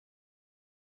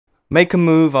Make a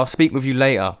move, I'll speak with you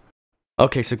later.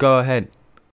 Okay, so go ahead.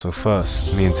 So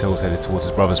first, me and Tilz headed towards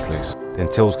his brother's place. Then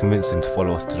Tilz convinced him to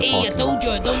follow us to the parking lot. I told you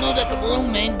I don't know that the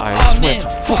room, man. I swear to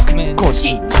fucking God,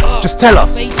 just tell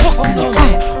us!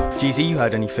 GZ, you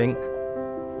heard anything?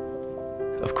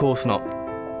 Of course not.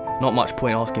 Not much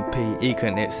point asking P. He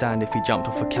couldn't hit sand if he jumped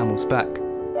off a camel's back.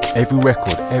 Every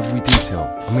record, every detail.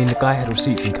 I mean, the guy had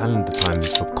receipts and calendar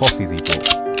timings for coffees he bought.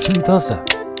 Who does that?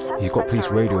 He's got police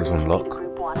radios on lock.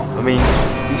 I mean,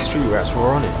 these street rats were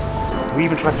on it. We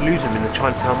even tried to lose him in the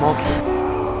Chinatown market.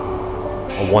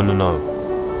 I wanna know.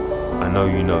 I know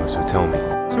you know, so tell me.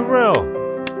 Terrell!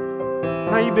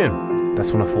 How you been?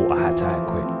 That's when I thought I had to act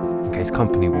quick, in case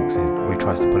company walks in or he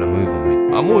tries to pull a move on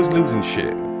me. I'm always losing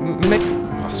shit.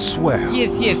 I swear.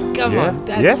 Yes, come on,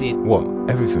 that's it. What?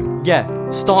 Everything? Yeah,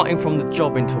 starting from the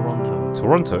job in Toronto.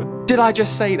 Toronto? Did I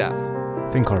just say that?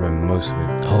 I think I remember most of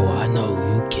it. Oh, I know,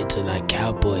 you kids are like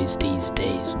cowboys these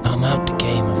days. I'm out the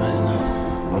game, I've had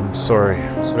enough. I'm sorry.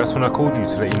 So that's when I called you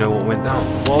to let you know what went down.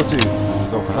 What I'll do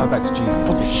is I'll fly back to Jesus.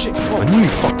 Oh shit, I knew you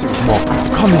fucked it with Mark.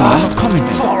 I'm coming, man, I'm coming.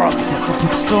 Far up. It's fucking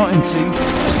starting, see?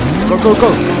 Go.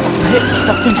 Hit this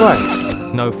fucking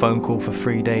guy. No phone call for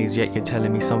 3 days, yet you're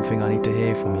telling me something I need to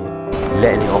hear from you.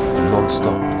 Letting it off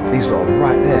non-stop. These lot are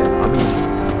right there. I mean,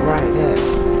 right there.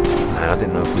 Man, I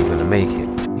didn't know if we were gonna make it.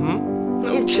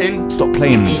 Little chin. Stop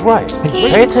playing me. He's right.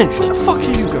 Hey, pay attention. Where the fuck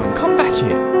are you going? Come back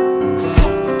here.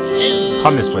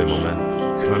 Come this way, my man.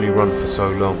 You can only run for so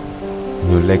long.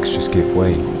 And your legs just give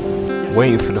way.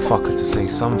 Waiting for the fucker to say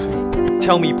something.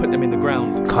 Tell me you put them in the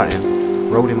ground. Cut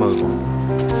him, rolled him over.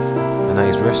 And now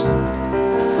he's resting.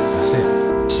 That's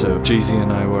it. So, GZ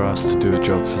and I were asked to do a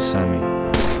job for Sammy.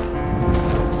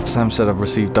 Sam said I'd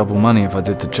receive double money if I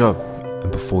did the job.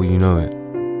 And before you know it,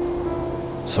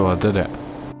 So I did it.